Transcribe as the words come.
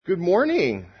Good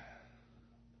morning.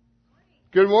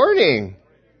 Good morning.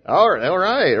 All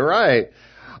right.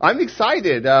 I'm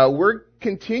excited. We're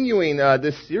continuing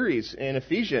this series in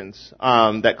Ephesians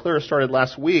that Clara started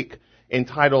last week,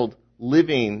 entitled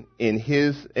 "Living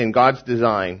in God's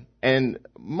Design." And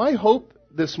my hope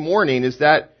this morning is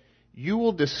that you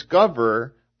will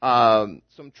discover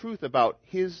some truth about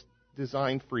His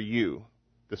design for you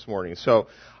this morning. So,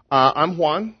 I'm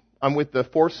Juan. I'm with the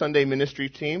Fourth Sunday Ministry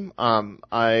team.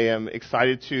 I am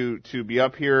excited to be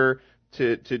up here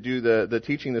to do the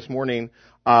teaching this morning.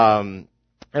 And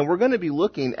we're going to be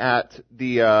looking at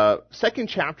the second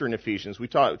chapter in Ephesians.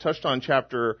 Clara touched on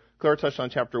chapter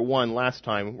 1 last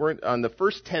time. We're on the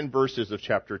first 10 verses of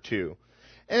chapter 2.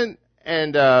 And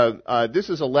this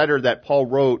is a letter that Paul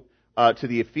wrote to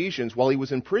the Ephesians while he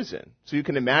was in prison. So you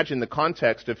can imagine the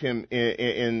context of him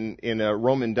in a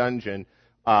Roman dungeon,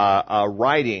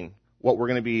 writing what we're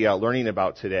going to be learning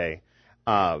about today.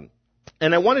 And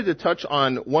I wanted to touch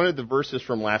on one of the verses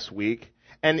from last week,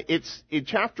 and it's in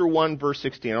chapter 1, verse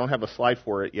 16. I don't have a slide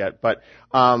for it yet, but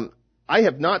I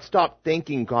have not stopped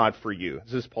thanking God for you.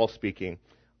 This is Paul speaking.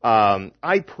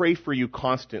 I pray for you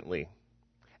constantly,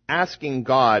 asking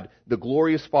God, the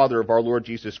glorious Father of our Lord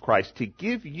Jesus Christ, to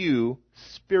give you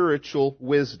spiritual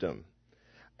wisdom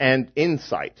and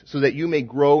insight so that you may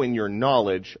grow in your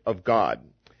knowledge of God.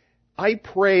 I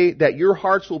pray that your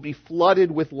hearts will be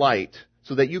flooded with light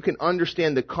so that you can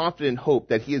understand the confident hope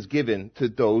that He has given to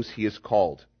those He has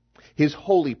called, His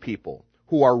holy people,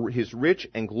 who are His rich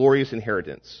and glorious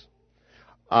inheritance.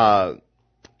 And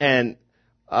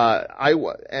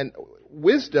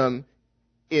wisdom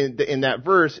in that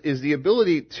verse is the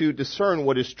ability to discern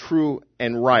what is true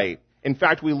and right. In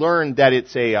fact, we learn that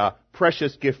it's a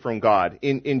precious gift from God.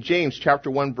 In James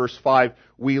chapter 1 verse 5,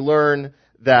 we learn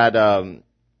that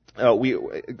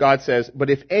God says, "But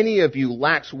if any of you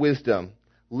lacks wisdom,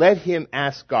 let him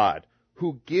ask God,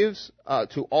 who gives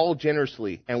to all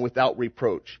generously and without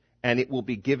reproach, and it will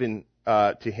be given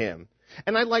to him."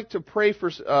 And I'd like to pray for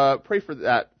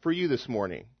that for you this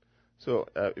morning. So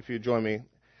if you join me,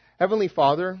 Heavenly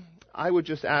Father, I would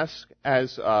just ask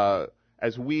as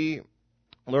we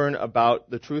learn about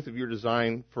the truth of your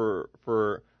design for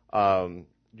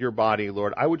your body,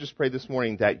 Lord, I would just pray this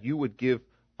morning that you would give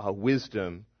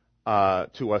wisdom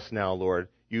to us now, Lord.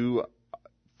 You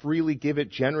freely give it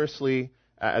generously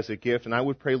as a gift, and I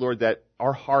would pray, Lord, that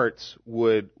our hearts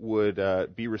would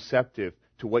be receptive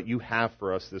to what you have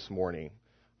for us this morning.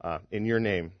 In your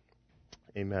name,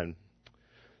 amen.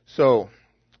 So,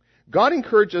 God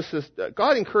encourages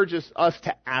us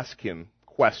to ask Him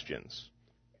questions.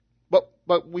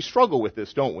 But we struggle with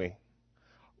this, don't we?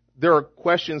 There are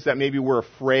questions that maybe we're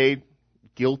afraid,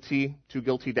 too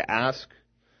guilty to ask,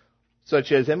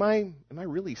 such as, am I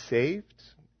really saved?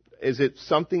 Is it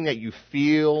something that you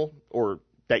feel or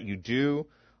that you do?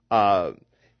 God,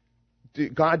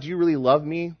 do you really love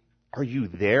me? Are you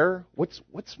there? What's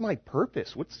my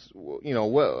purpose?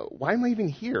 Why am I even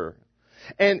here?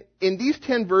 And in these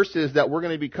 10 verses that we're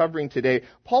going to be covering today,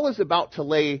 Paul is about to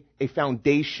lay a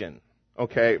foundation,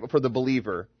 for the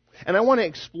believer. And I want to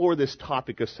explore this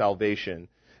topic of salvation,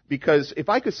 because if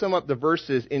I could sum up the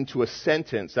verses into a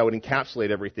sentence that would encapsulate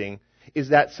everything, is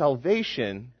that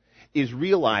salvation is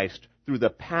realized through the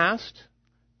past,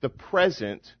 the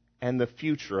present, and the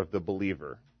future of the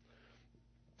believer.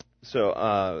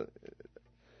 So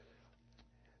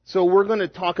we're going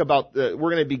to we're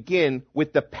going to begin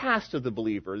with the past of the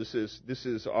believer. This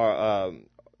is our,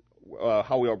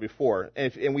 how we are before.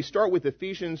 And we start with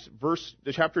Ephesians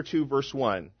chapter 2, verse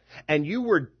 1. "And you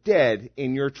were dead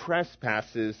in your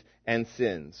trespasses and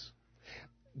sins."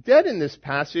 Dead in this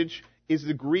passage is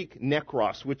the Greek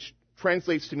nekros, which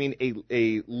translates to mean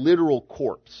a literal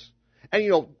corpse.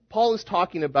 And Paul is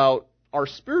talking about our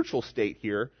spiritual state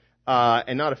here,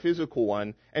 and not a physical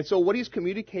one. And so what he's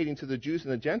communicating to the Jews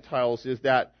and the Gentiles is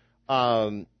that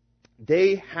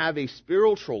they have a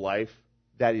spiritual life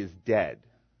that is dead.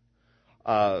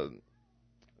 Go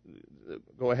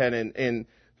ahead and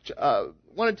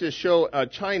wanted to show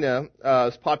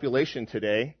China's population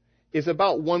today is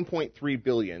about 1.3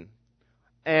 billion.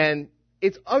 And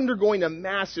it's undergoing a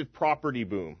massive property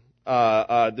boom.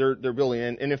 They're building.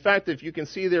 And in fact, if you can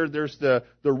see there's the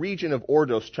region of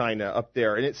Ordos, China, up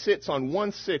there, and it sits on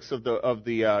 1/6 of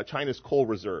the China's coal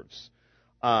reserves.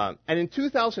 And in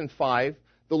 2005,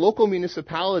 the local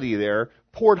municipality there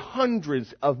poured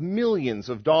hundreds of millions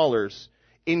of dollars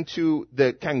into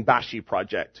the Kangbashi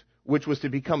project, which was to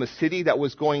become a city that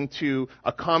was going to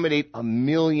accommodate 1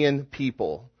 million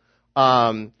people.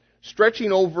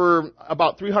 Stretching over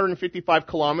about 355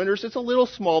 kilometers, it's a little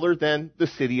smaller than the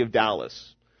city of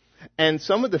Dallas. And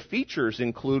some of the features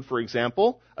include, for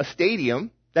example, a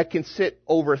stadium that can sit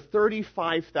over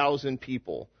 35,000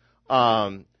 people.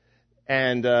 And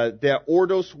the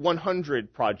Ordos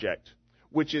 100 project,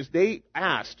 which is they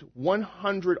asked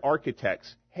 100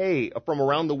 architects, hey, from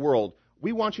around the world,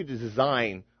 we want you to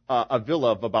design a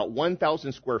villa of about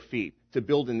 1,000 square feet to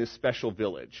build in this special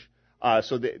village.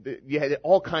 So you had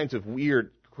all kinds of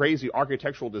weird, crazy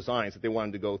architectural designs that they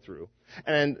wanted to go through.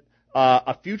 And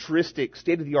a futuristic,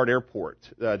 state-of-the-art airport,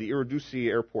 the Iridusi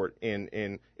Airport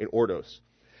in Ordos.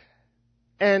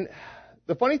 And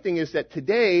the funny thing is that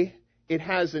today it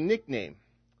has a nickname,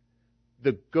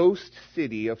 the Ghost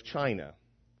City of China.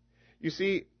 You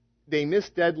see, they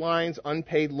missed deadlines,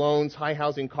 unpaid loans, high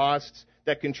housing costs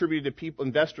that contributed to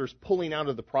investors pulling out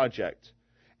of the project.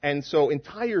 And so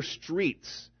entire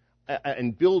streets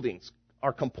and buildings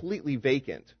are completely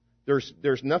vacant.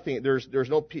 There's nothing, there's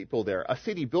no people there. A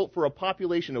city built for a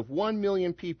population of 1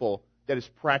 million people that is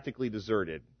practically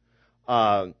deserted.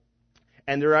 And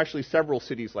there are actually several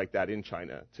cities like that in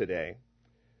China today.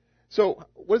 So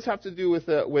what does it have to do with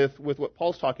what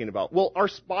Paul's talking about? Well, our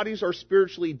bodies are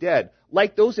spiritually dead.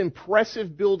 Like those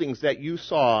impressive buildings that you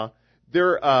saw, they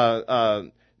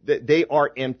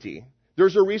are empty.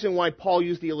 There's a reason why Paul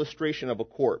used the illustration of a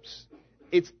corpse.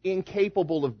 It's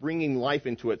incapable of bringing life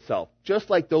into itself, just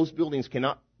like those buildings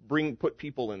cannot put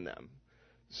people in them.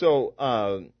 So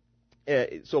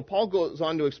Paul goes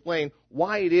on to explain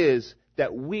why it is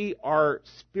that we are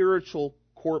spiritual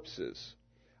corpses.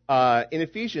 In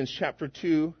Ephesians chapter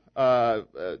 2,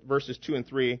 verses 2 and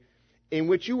 3, in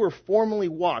which you were formerly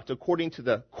walked according to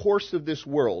the course of this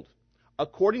world,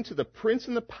 according to the prince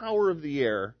and the power of the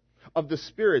air, of the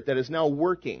spirit that is now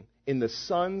working in the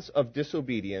sons of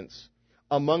disobedience.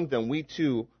 Among them we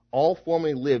too all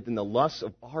formerly lived in the lusts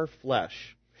of our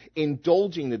flesh,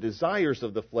 indulging the desires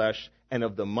of the flesh and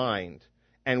of the mind,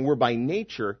 and were by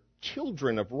nature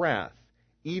children of wrath,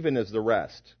 even as the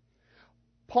rest.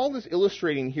 Paul is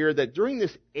illustrating here that during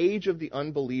this age of the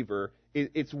unbeliever,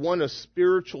 it's one of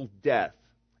spiritual death,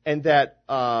 and that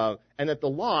the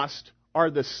lost are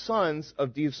the sons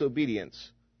of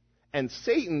disobedience. And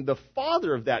Satan, the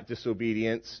father of that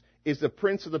disobedience, is the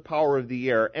prince of the power of the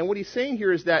air. And what he's saying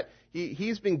here is that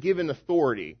he's been given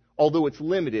authority, although it's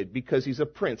limited because he's a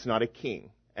prince, not a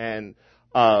king. And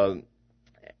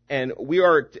we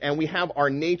have our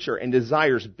nature and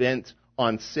desires bent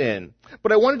on sin.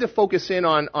 But I wanted to focus in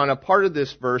on a part of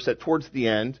this verse at towards the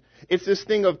end. It's this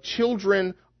thing of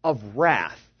children of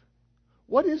wrath.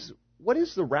 What is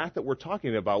the wrath that we're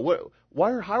talking about?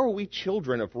 How are we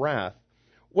children of wrath?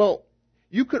 Well,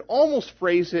 you could almost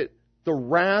phrase it the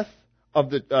wrath of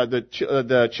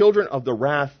the children of the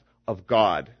wrath of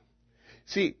God.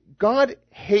 See, God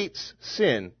hates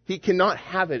sin. He cannot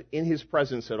have it in His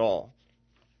presence at all.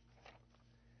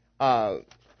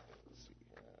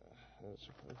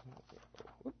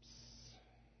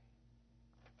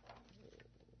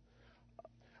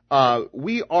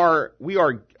 We are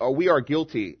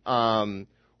guilty.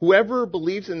 Whoever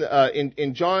believes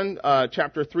in John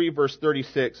chapter 3 verse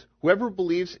 36, whoever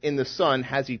believes in the Son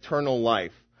has eternal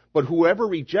life, but whoever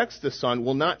rejects the Son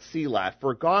will not see life,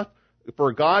 for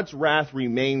God's wrath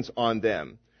remains on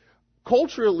them.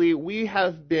 Culturally, we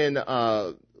have been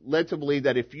led to believe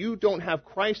that if you don't have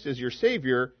Christ as your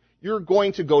Savior, you're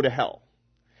going to go to hell.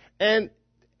 And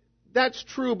that's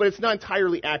true, but it's not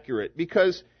entirely accurate,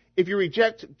 because if you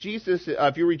reject Jesus,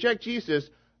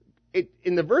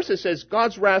 in the verse it says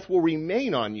God's wrath will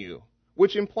remain on you,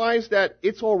 which implies that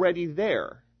it's already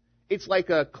there. It's like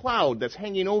a cloud that's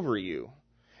hanging over you.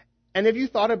 And have you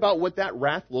thought about what that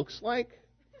wrath looks like?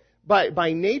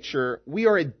 By nature, we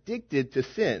are addicted to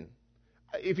sin.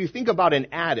 If you think about an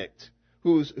addict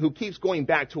who keeps going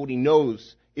back to what he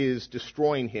knows is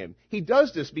destroying him, he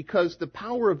does this because the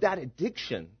power of that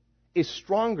addiction is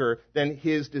stronger than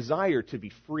his desire to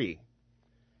be free.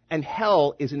 And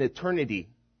hell is an eternity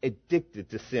addicted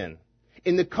to sin,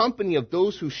 in the company of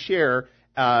those who share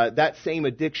that same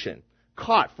addiction,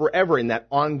 caught forever in that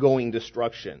ongoing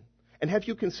destruction. And have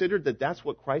you considered that that's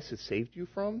what Christ has saved you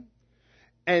from?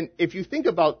 And if you think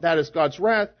about that as God's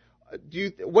wrath,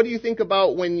 what do you think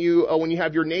about when you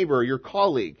have your neighbor, your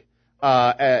colleague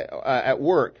at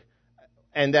work,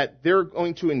 and that they're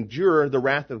going to endure the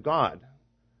wrath of God?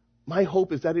 My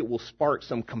hope is that it will spark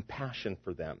some compassion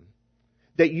for them,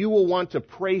 that you will want to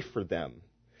pray for them,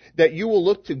 that you will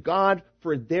look to God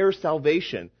for their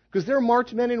salvation, because they're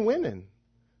marked men and women.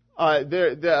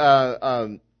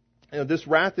 This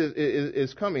wrath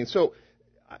is coming. So,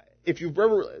 if you've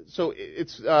ever, so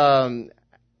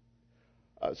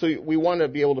we want to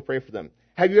be able to pray for them.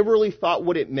 Have you ever really thought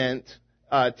what it meant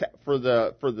for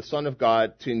the Son of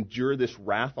God to endure this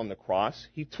wrath on the cross,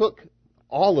 he took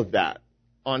all of that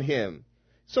on him.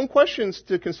 Some questions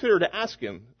to consider to ask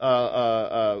him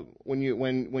when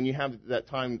you have that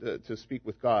time to speak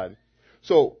with God.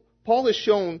 So Paul has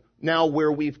shown now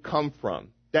where we've come from,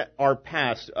 that our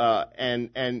past,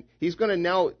 and he's going to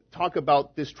now talk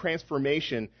about this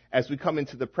transformation as we come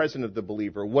into the present of the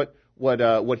believer,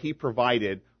 what he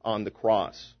provided on the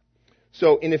cross.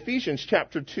 So in Ephesians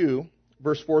chapter 2,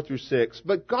 verse 4 through 6,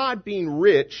 but God being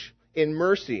rich in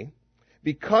mercy,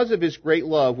 because of his great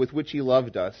love with which he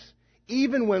loved us,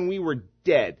 even when we were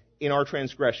dead in our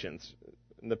transgressions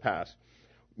in the past,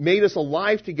 made us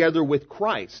alive together with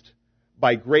Christ.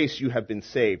 By grace you have been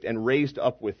saved and raised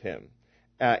up with him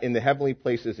in the heavenly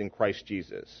places in Christ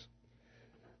Jesus.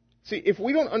 See, if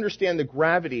we don't understand the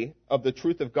gravity of the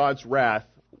truth of God's wrath,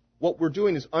 what we're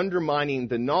doing is undermining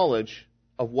the knowledge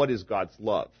of what is God's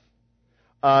love.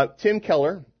 Tim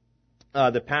Keller,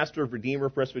 the pastor of Redeemer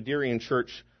Presbyterian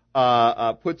Church,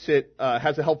 puts it,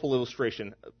 has a helpful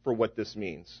illustration for what this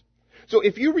means. So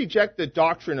if you reject the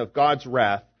doctrine of God's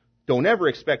wrath, don't ever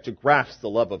expect to grasp the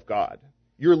love of God.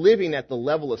 You're living at the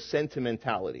level of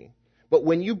sentimentality. But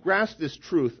when you grasp this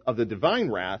truth of the divine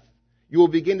wrath, you will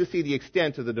begin to see the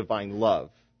extent of the divine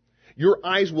love. Your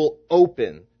eyes will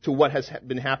open to what has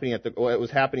been happening what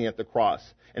was happening at the cross,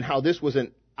 and how this was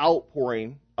an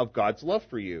outpouring of God's love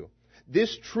for you.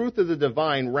 This truth of the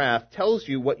divine wrath tells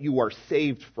you what you are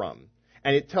saved from,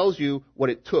 and it tells you what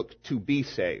it took to be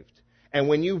saved. And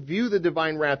when you view the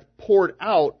divine wrath poured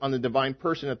out on the divine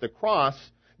person at the cross,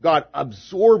 God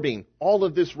absorbing all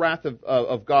of this wrath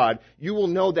of God, you will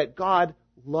know that God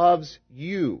loves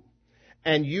you.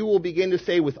 And you will begin to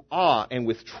say with awe and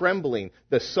with trembling,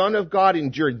 the Son of God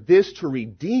endured this to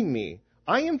redeem me.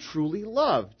 I am truly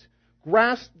loved.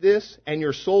 Grasp this, and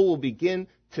your soul will begin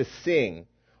to sing.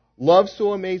 Love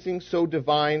so amazing, so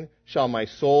divine, shall my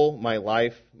soul, my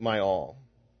life, my all.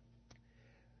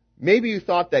 Maybe you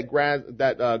thought that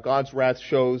God's wrath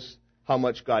shows how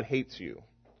much God hates you.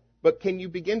 But can you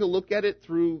begin to look at it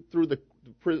through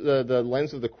the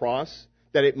lens of the cross,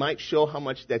 that it might show how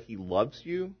much that he loves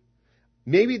you?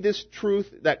 Maybe this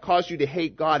truth that caused you to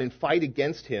hate God and fight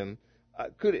against him,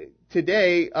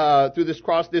 today, through this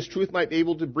cross, this truth might be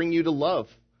able to bring you to love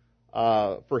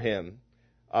for him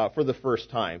for the first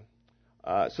time,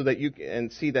 so that you can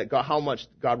see that how much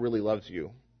God really loves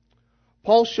you.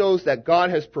 Paul shows that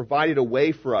God has provided a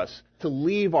way for us to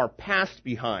leave our past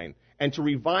behind and to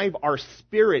revive our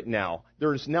spirit now.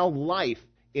 There is now life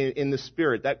in the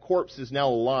spirit. That corpse is now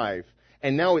alive.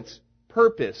 And now its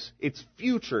purpose, its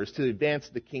future is to advance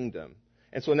the kingdom.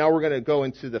 And so now we're going to go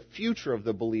into the future of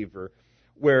the believer,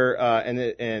 where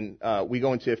we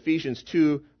go into Ephesians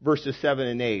 2, verses 7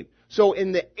 and 8. So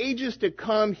in the ages to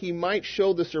come, he might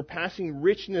show the surpassing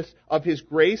richness of his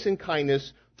grace and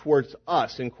kindness towards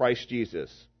us in Christ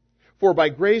Jesus. For by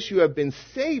grace you have been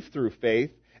saved through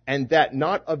faith, and that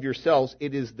not of yourselves,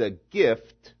 it is the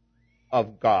gift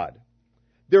of God.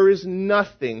 There is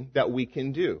nothing that we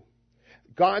can do.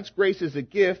 God's grace is a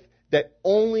gift that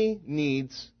only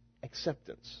needs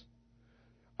acceptance.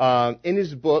 In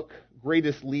his book,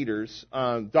 Greatest Leaders,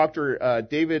 Dr.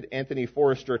 David Anthony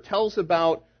Forrester tells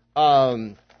about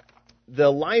the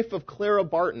life of Clara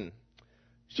Barton.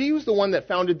 She was the one that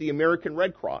founded the American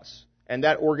Red Cross, and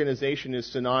that organization is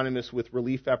synonymous with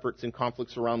relief efforts in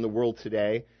conflicts around the world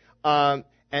today. And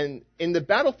in the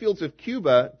battlefields of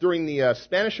Cuba during the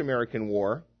Spanish-American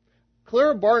War,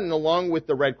 Clara Barton, along with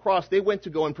the Red Cross, they went to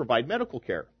go and provide medical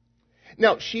care.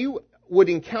 Now, she would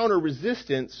encounter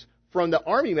resistance from the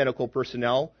Army medical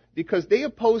personnel because they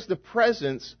opposed the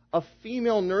presence of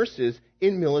female nurses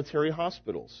in military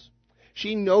hospitals.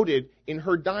 She noted in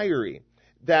her diary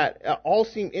that all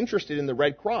seemed interested in the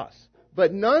Red Cross,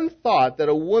 but none thought that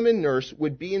a woman nurse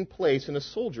would be in place in a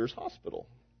soldier's hospital.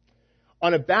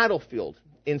 On a battlefield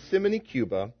in Simone,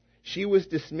 Cuba, she was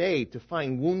dismayed to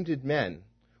find wounded men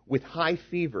with high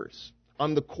fevers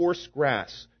on the coarse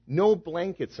grass, no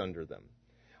blankets under them.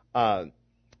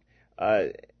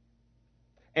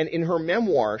 And in her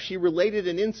memoir, she related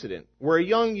an incident where a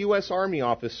young U.S. Army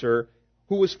officer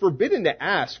who was forbidden to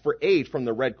ask for aid from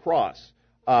the Red Cross,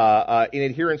 in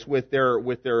adherence with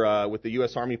the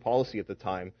U.S. Army policy at the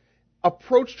time,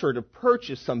 approached her to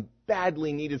purchase some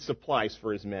badly needed supplies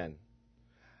for his men.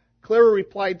 Clara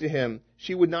replied to him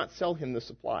she would not sell him the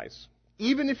supplies.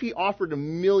 Even if he offered $1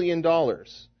 million,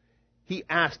 he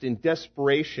asked in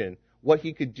desperation what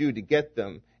he could do to get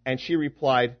them, and she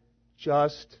replied,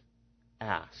 "Just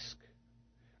ask."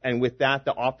 And with that,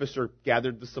 the officer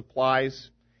gathered the supplies.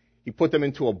 He put them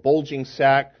into a bulging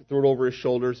sack, threw it over his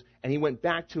shoulders, and he went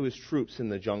back to his troops in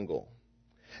the jungle.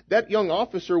 That young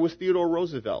officer was Theodore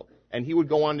Roosevelt, and he would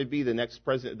go on to be the next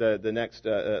president,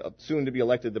 soon to be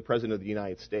elected the president of the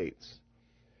United States.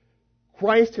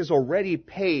 Christ has already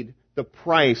paid the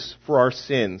price for our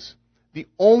sins. The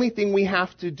only thing we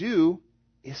have to do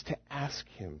is to ask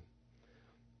Him.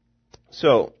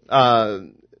 So,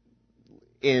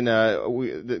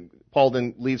 Paul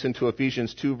then leads into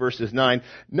Ephesians 2 verses 9,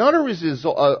 not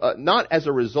as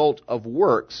a result of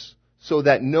works, so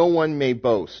that no one may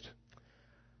boast.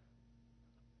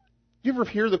 Do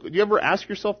you ever ask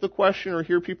yourself the question, or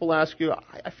hear people ask you,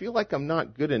 I feel like I'm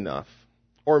not good enough?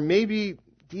 Or maybe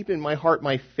deep in my heart,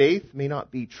 my faith may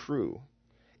not be true.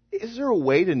 Is there a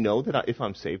way to know that if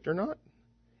I'm saved or not?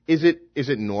 Is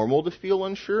it normal to feel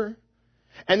unsure?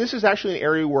 And this is actually an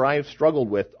area where I have struggled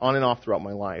with on and off throughout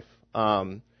my life.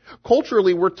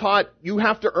 Culturally, we're taught you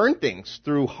have to earn things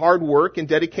through hard work and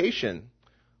dedication.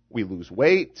 We lose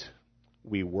weight,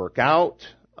 we work out,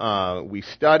 we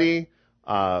study.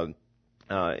 In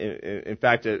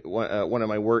fact, at one of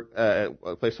my work,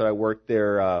 a place that I worked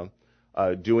there,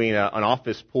 doing an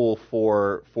office pool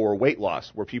for weight loss,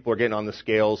 where people are getting on the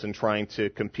scales and trying to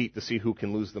compete to see who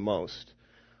can lose the most.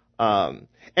 And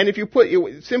if you put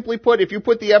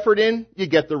the effort in, you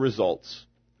get the results.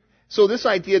 So this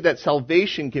idea that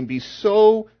salvation can be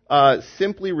so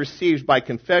simply received by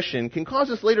confession can cause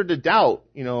us later to doubt,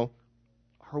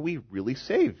 are we really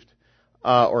saved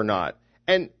or not?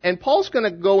 And Paul's going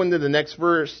to go into the next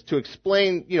verse to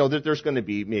explain, that there's going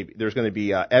to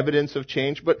be evidence of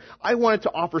change. But I wanted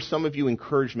to offer some of you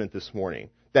encouragement this morning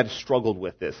that have struggled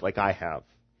with this, like I have.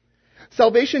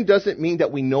 Salvation doesn't mean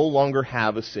that we no longer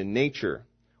have a sin nature.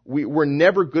 We're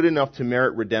never good enough to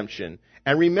merit redemption.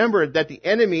 And remember that the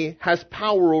enemy has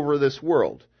power over this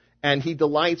world, and he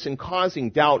delights in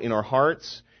causing doubt in our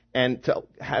hearts and to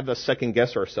have us second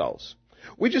guess ourselves.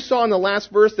 We just saw in the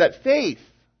last verse that faith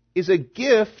is a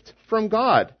gift from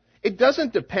God. It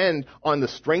doesn't depend on the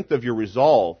strength of your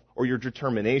resolve or your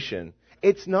determination.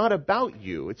 It's not about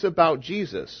you. It's about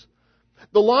Jesus.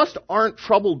 The lost aren't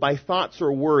troubled by thoughts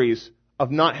or worries of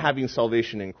not having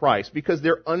salvation in Christ because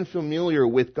they're unfamiliar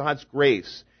with God's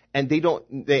grace, and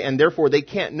therefore they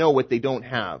can't know what they don't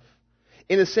have.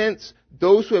 In a sense,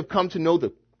 those who have come to know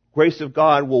the grace of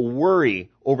God will worry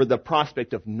over the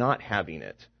prospect of not having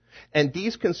it. And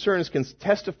these concerns can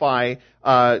testify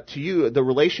to you the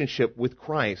relationship with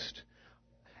Christ.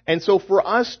 And so for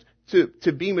us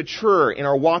to be mature in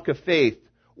our walk of faith,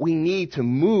 we need to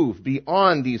move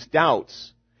beyond these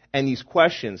doubts and these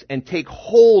questions and take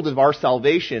hold of our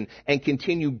salvation and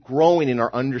continue growing in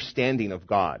our understanding of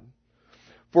God.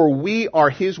 For we are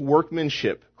His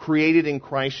workmanship, created in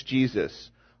Christ Jesus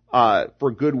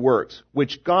for good works,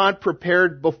 which God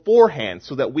prepared beforehand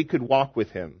so that we could walk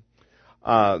with Him.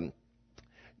 God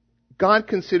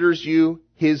considers you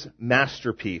His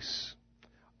masterpiece.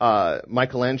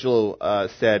 Michelangelo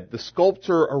said, the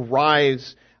sculptor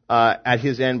arrives at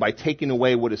his end by taking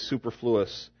away what is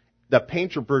superfluous. The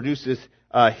painter produces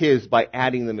his by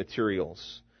adding the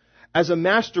materials. As a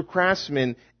master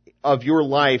craftsman of your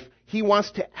life, He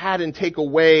wants to add and take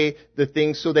away the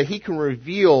things so that He can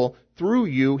reveal through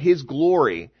you His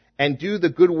glory and do the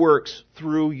good works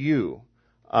through you.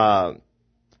 And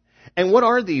what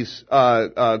are these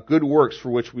good works for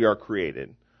which we are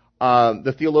created?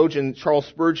 The theologian Charles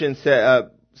Spurgeon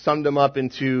summed them up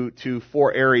into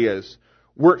four areas: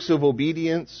 works of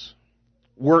obedience,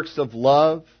 works of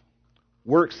love,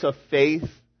 works of faith,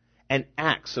 and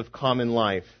acts of common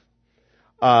life.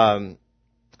 What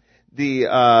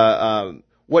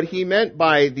he meant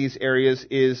by these areas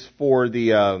is for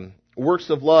the works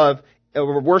of love,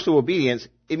 works of obedience,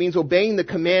 it means obeying the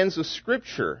commands of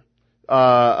Scripture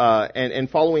and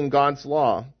following God's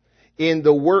law. In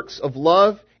the works of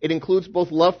love, it includes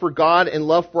both love for God and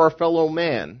love for our fellow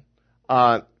man.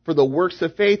 For the works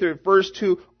of faith, it refers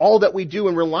to all that we do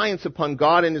in reliance upon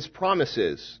God and His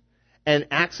promises. And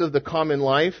acts of the common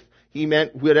life, he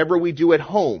meant whatever we do at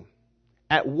home,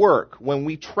 at work, when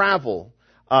we travel,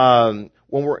 when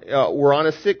we're on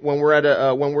a sick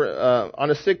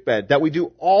bed, that we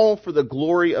do all for the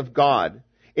glory of God.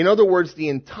 In other words, the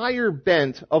entire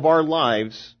bent of our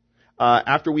lives,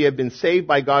 after we have been saved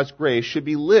by God's grace, should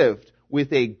be lived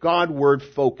with a Godward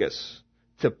focus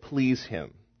to please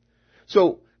Him.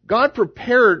 So God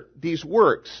prepared these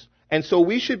works, and so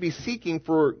we should be seeking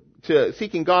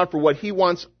God for what He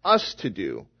wants us to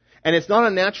do. And it's not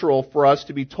unnatural for us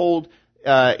to be told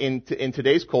in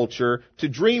today's culture to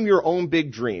dream your own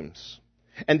big dreams,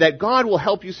 and that God will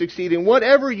help you succeed in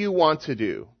whatever you want to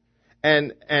do.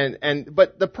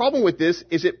 But the problem with this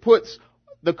is it puts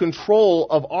the control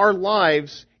of our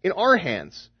lives in our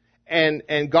hands,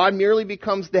 and God merely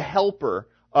becomes the helper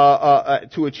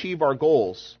to achieve our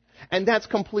goals. And that's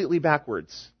completely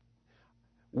backwards.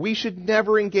 We should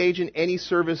never engage in any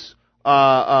service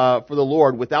for the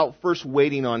Lord without first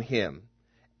waiting on Him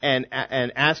and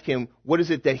ask Him, what is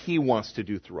it that He wants to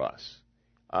do through us?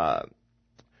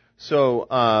 So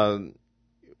I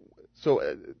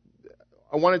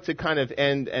wanted to kind of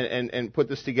end and put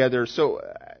this together. So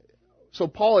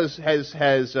Paul has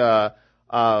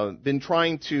been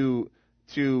trying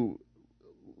to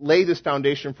lay this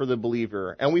foundation for the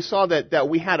believer, and we saw that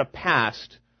we had a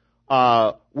past.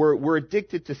 We're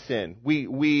addicted to sin.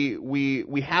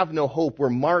 We have no hope. We're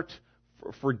marked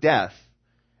for death,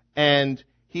 and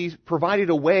He's provided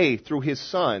a way through His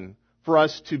Son for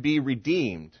us to be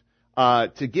redeemed,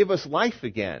 to give us life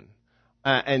again,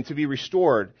 and to be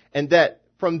restored, and that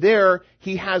from there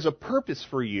He has a purpose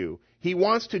for you. He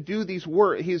wants to do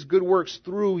His good works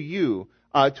through you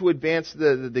to advance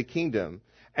the kingdom.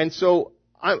 And so,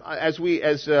 as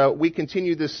we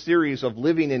continue this series of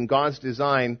living in God's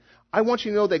design, I want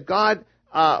you to know that God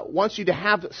wants you to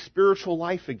have spiritual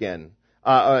life again,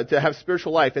 to have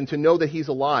spiritual life, and to know that He's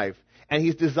alive, and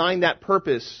He's designed that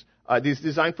purpose. He's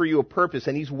designed for you a purpose,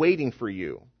 and He's waiting for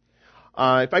you.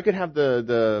 If I could have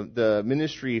the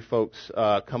ministry folks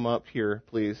come up here,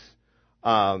 please.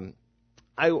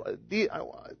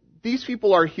 These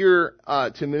people are here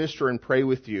to minister and pray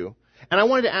with you. And I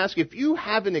wanted to ask, if you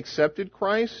haven't accepted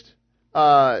Christ,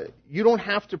 you don't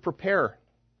have to prepare.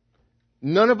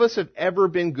 None of us have ever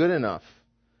been good enough.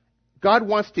 God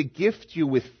wants to gift you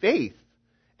with faith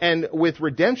and with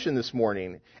redemption this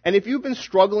morning. And if you've been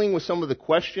struggling with some of the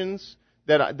questions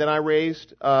that I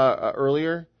raised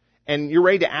earlier, and you're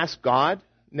ready to ask God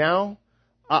now,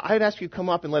 I'd ask you to come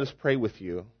up and let us pray with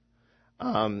you.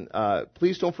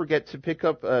 Please don't forget to pick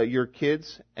up your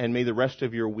kids, and may the rest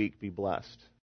of your week be blessed.